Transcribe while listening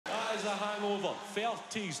is a hangover.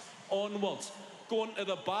 30s onwards. Going to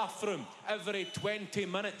the bathroom every 20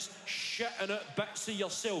 minutes, shitting out bits of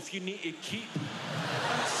yourself you need to keep.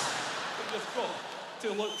 That's what you've got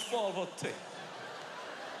to look forward to.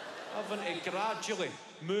 Having to gradually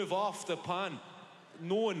move off the pan,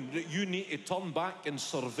 knowing that you need to turn back and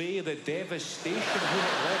survey the devastation you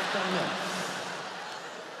have left in there.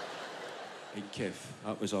 Hey, Kev,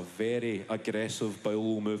 that was a very aggressive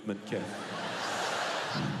bowel movement, Kev.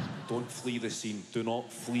 Don't flee the scene. Do not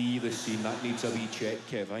flee the scene. That needs a wee check,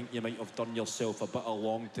 Kev. I think you might have done yourself a bit of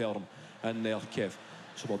long-term in there, Kev.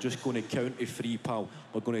 So we're just going to count to 3, pal.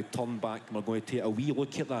 We're going to turn back and we're going to take a wee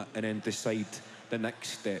look at that and then decide the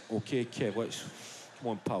next step. Okay, Kev, come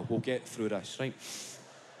on, pal. We'll get through this, right?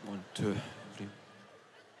 1, 2, 3.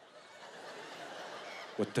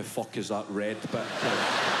 What the fuck is that red bit,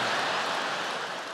 Kev?